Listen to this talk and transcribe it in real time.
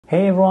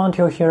Hey everyone,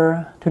 Theo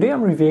here. Today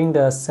I'm reviewing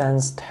the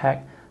Xenx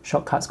Tech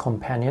Shortcuts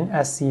Companion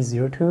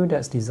SC02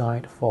 that's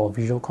designed for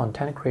visual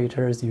content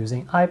creators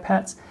using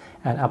iPads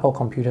and Apple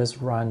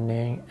computers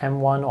running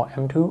M1 or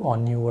M2 or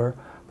newer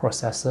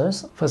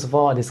processors. First of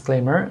all, a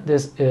disclaimer,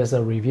 this is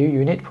a review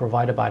unit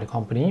provided by the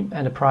company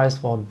and the price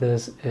for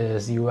this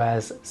is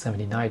US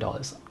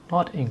 $79,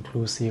 not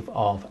inclusive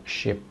of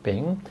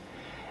shipping.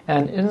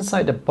 And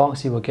inside the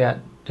box you will get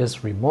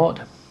this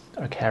remote,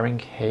 a carrying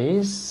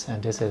case,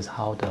 and this is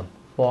how the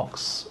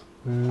box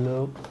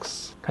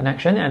looks.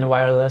 Connection and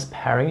wireless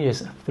pairing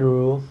is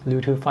through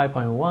Bluetooth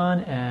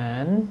 5.1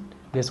 and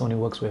this only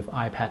works with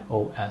iPad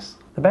OS.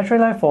 The battery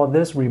life for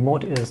this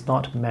remote is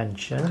not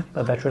mentioned,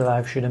 but battery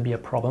life shouldn't be a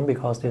problem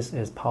because this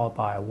is powered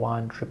by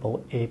one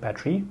AAA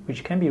battery,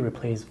 which can be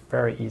replaced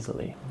very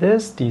easily.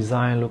 This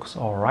design looks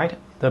alright.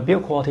 The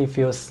build quality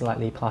feels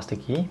slightly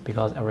plasticky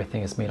because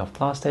everything is made of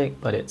plastic,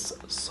 but it's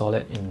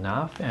solid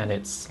enough and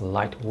it's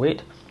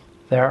lightweight.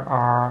 There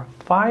are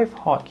 5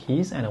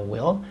 hotkeys and a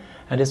wheel,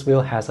 and this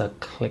wheel has a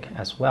click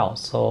as well.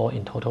 So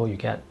in total you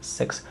get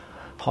 6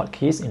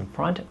 hotkeys in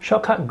front.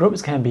 Shortcut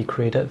groups can be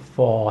created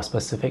for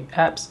specific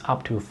apps,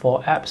 up to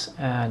 4 apps,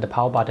 and the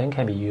power button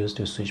can be used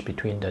to switch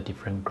between the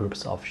different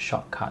groups of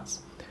shortcuts.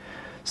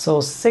 So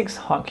 6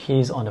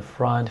 hotkeys on the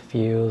front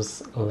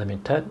feels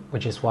limited,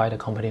 which is why the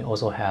company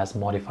also has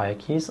modifier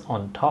keys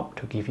on top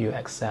to give you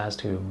access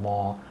to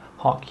more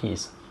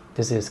hotkeys.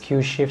 This is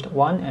Q Shift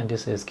 1 and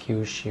this is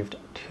Q Shift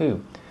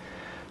 2.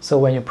 So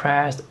when you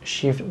press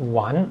Shift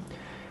 1,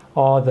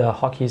 all the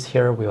hotkeys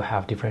here will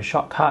have different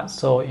shortcuts.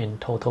 So in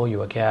total you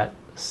will get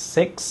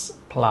 6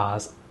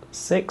 plus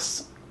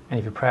 6. And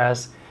if you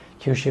press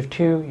Q Shift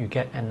 2, you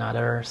get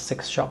another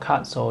 6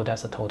 shortcuts. So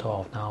that's a total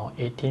of now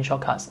 18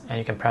 shortcuts. And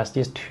you can press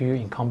these 2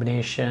 in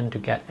combination to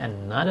get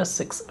another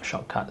 6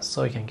 shortcuts.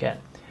 So you can get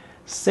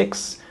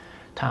 6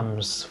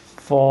 times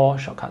 4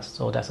 shortcuts.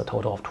 So that's a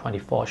total of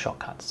 24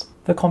 shortcuts.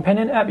 The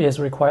companion app is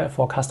required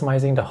for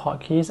customizing the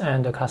hotkeys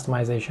and the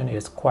customization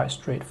is quite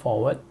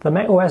straightforward. The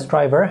macOS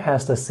driver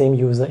has the same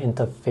user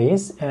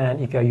interface, and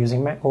if you're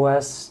using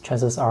macOS,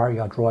 chances are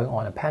you're drawing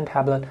on a pen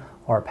tablet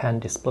or a pen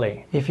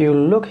display. If you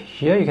look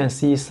here, you can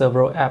see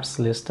several apps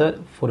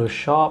listed: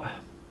 Photoshop,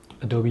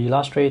 Adobe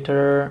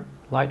Illustrator,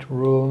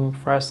 Lightroom,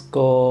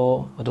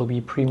 Fresco,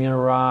 Adobe Premiere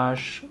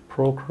Rush,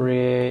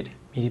 Procreate,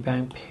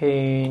 Mediabank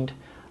Paint,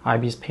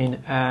 IBIS Paint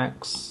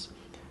X,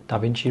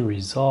 DaVinci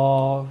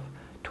Resolve,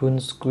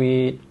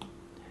 ToonSquid,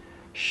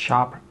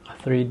 Sharp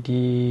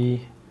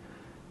 3D,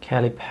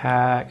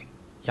 Calipack.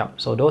 Yep,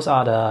 so those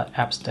are the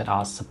apps that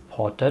are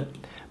supported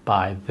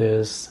by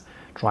this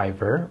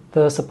driver.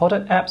 The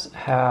supported apps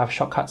have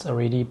shortcuts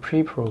already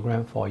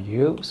pre-programmed for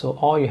you, so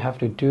all you have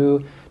to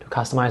do to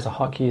customize the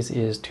hotkeys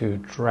is to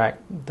drag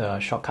the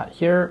shortcut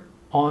here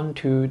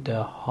onto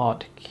the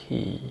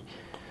hotkey.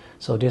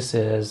 So this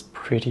is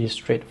pretty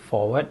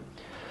straightforward.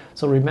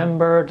 So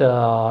remember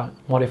the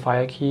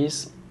modifier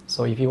keys.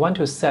 So if you want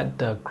to set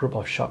the group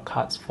of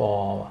shortcuts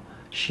for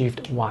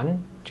Shift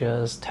 1,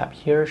 just tap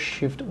here,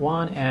 Shift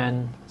 1,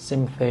 and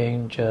same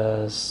thing,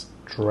 just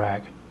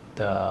drag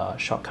the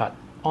shortcut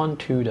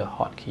onto the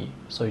hotkey.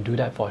 So you do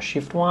that for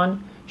Shift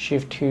 1,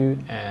 Shift 2,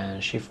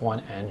 and Shift 1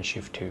 and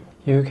Shift 2.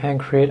 You can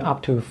create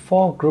up to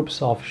 4 groups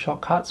of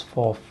shortcuts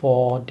for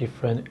 4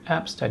 different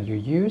apps that you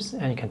use,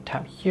 and you can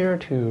tap here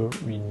to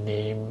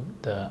rename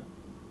the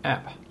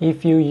app.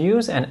 If you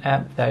use an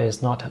app that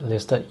is not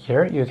listed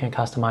here, you can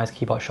customize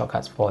keyboard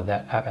shortcuts for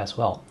that app as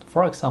well.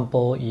 For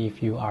example,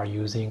 if you are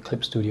using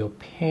Clip Studio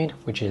Paint,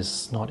 which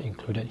is not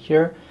included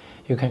here,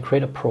 you can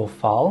create a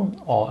profile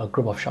or a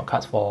group of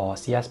shortcuts for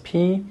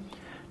CSP.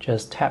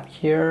 Just tap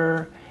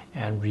here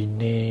and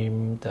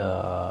rename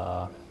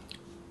the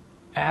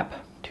app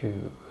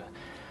to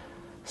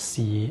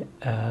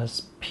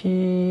CSP.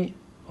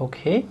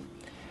 Okay,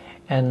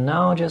 and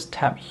now just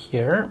tap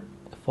here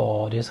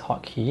for this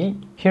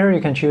hotkey. Here you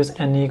can choose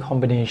any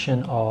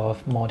combination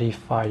of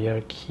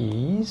modifier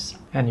keys,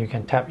 and you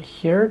can tap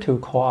here to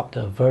call up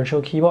the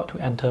virtual keyboard to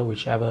enter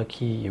whichever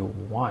key you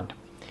want.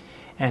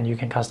 And you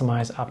can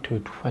customize up to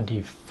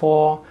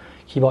 24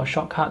 keyboard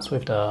shortcuts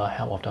with the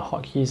help of the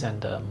hotkeys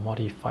and the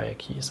modifier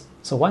keys.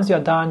 So once you're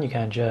done, you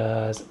can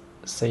just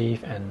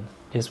save and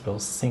this will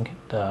sync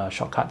the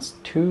shortcuts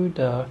to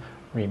the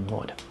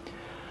remote.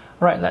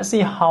 Alright, let's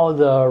see how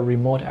the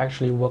remote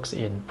actually works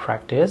in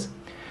practice.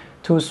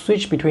 To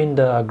switch between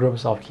the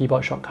groups of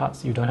keyboard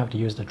shortcuts, you don't have to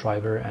use the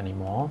driver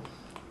anymore.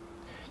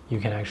 You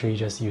can actually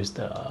just use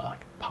the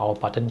power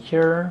button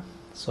here.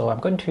 So I'm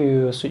going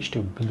to switch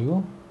to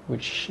blue,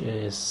 which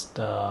is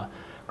the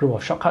group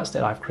of shortcuts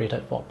that I've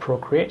created for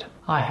Procreate.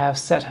 I have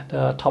set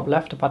the top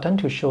left button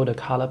to show the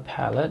color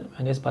palette,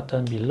 and this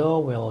button below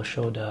will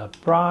show the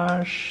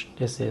brush.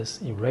 This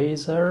is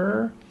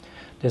eraser,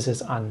 this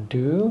is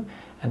undo,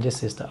 and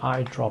this is the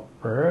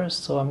eyedropper.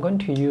 So I'm going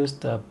to use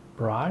the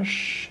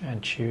brush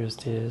and choose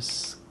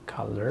this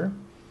color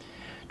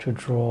to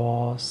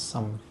draw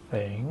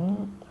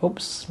something.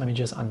 Oops, let me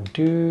just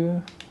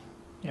undo.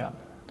 Yeah.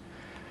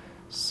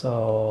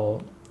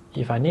 So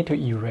if I need to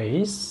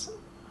erase,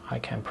 I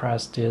can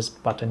press this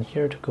button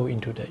here to go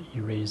into the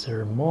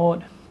eraser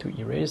mode to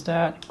erase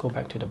that, go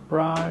back to the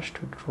brush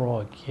to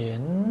draw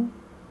again.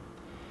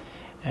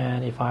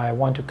 And if I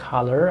want to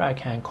color, I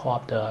can call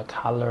up the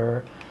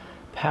color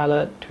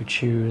palette to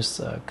choose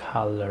a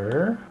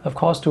color. Of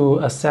course,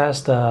 to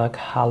access the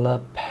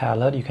color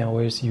palette, you can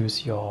always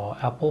use your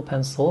Apple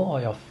Pencil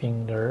or your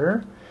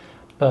finger.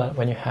 But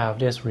when you have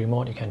this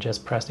remote, you can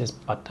just press this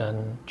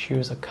button,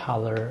 choose a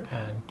color,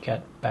 and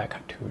get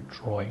back to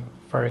drawing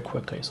very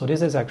quickly. So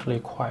this is actually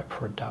quite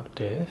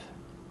productive.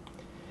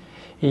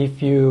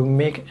 If you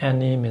make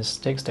any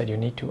mistakes that you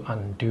need to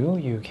undo,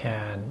 you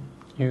can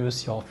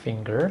use your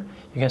finger.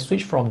 You can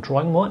switch from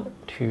drawing mode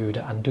to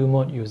the undo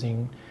mode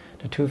using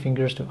the two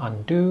fingers to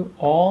undo,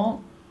 or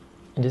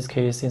in this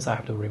case, since I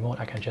have the remote,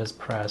 I can just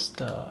press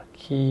the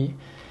key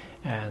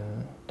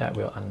and that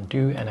will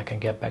undo, and I can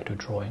get back to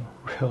drawing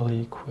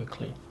really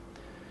quickly.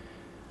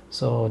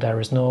 So there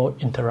is no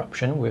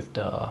interruption with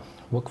the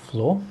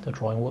workflow, the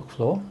drawing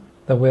workflow.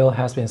 The wheel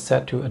has been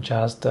set to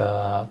adjust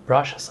the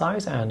brush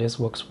size, and this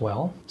works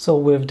well. So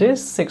with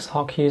these 6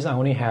 hotkeys, I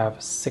only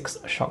have 6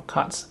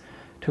 shortcuts.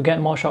 To get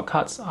more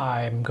shortcuts,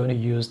 I'm going to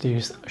use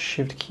this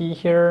shift key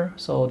here.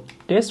 So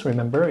this,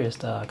 remember, is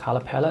the color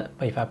palette,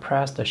 but if I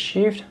press the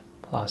shift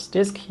plus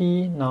this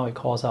key, now it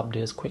calls up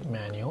this quick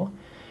menu.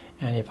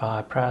 And if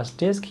I press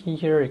this key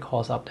here, it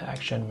calls up the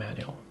action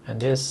menu.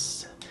 And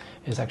this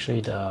is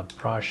actually the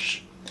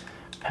brush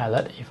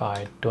palette if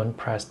I don't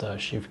press the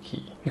shift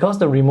key. Because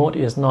the remote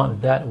is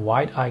not that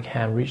wide, I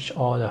can reach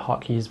all the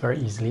hotkeys very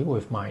easily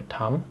with my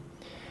thumb.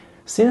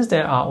 Since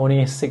there are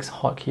only 6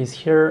 hotkeys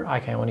here,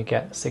 I can only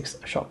get 6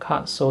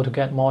 shortcuts. So to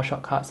get more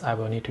shortcuts, I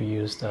will need to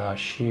use the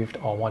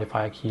shift or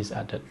modifier keys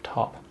at the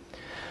top.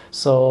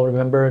 So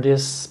remember,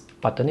 this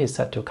button is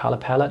set to color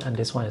palette and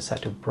this one is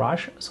set to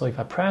brush. So if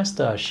I press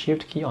the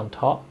shift key on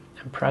top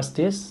and press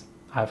this,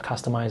 I've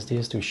customized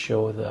this to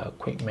show the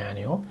quick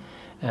menu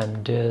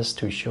and this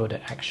to show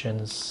the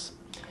actions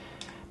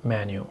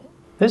menu.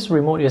 This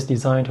remote is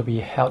designed to be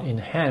held in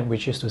hand,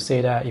 which is to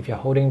say that if you're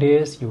holding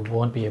this, you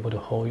won't be able to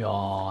hold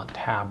your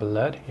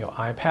tablet, your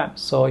iPad.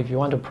 So if you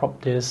want to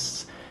prop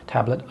this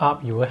tablet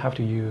up, you will have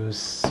to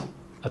use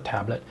a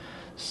tablet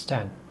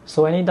stand.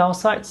 So any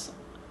downsides?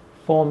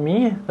 For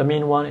me, the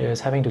main one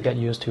is having to get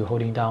used to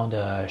holding down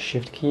the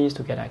shift keys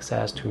to get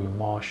access to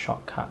more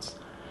shortcuts.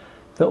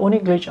 The only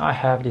glitch I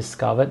have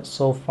discovered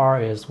so far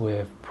is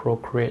with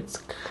Procreate's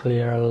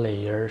clear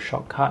layer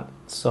shortcut.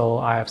 So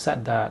I have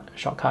set that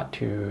shortcut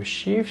to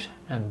shift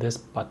and this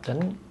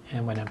button,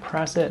 and when I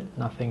press it,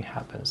 nothing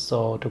happens.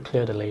 So to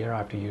clear the layer, I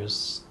have to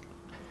use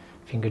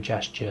finger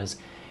gestures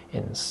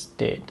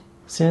instead.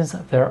 Since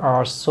there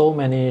are so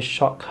many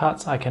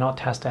shortcuts, I cannot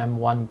test them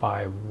one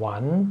by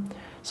one.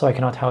 So I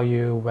cannot tell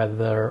you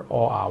whether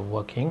all are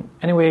working.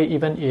 Anyway,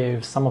 even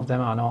if some of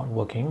them are not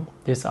working,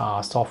 these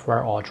are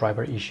software or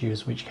driver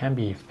issues which can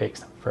be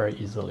fixed very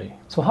easily.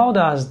 So how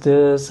does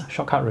this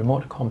shortcut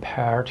remote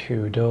compare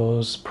to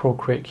those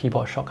Procreate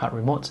keyboard shortcut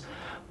remotes?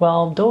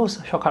 Well, those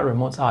shortcut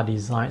remotes are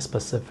designed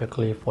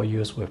specifically for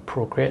use with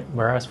Procreate,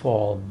 whereas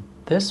for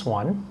this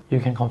one, you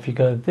can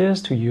configure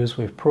this to use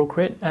with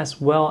Procreate as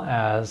well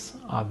as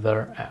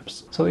other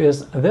apps. So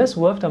is this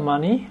worth the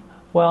money?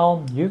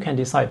 Well, you can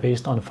decide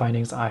based on the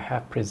findings I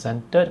have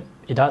presented.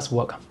 It does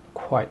work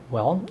quite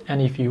well.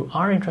 And if you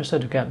are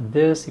interested to get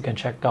this, you can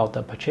check out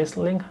the purchase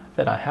link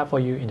that I have for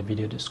you in the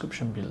video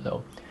description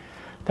below.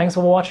 Thanks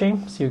for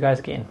watching. See you guys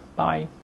again. Bye.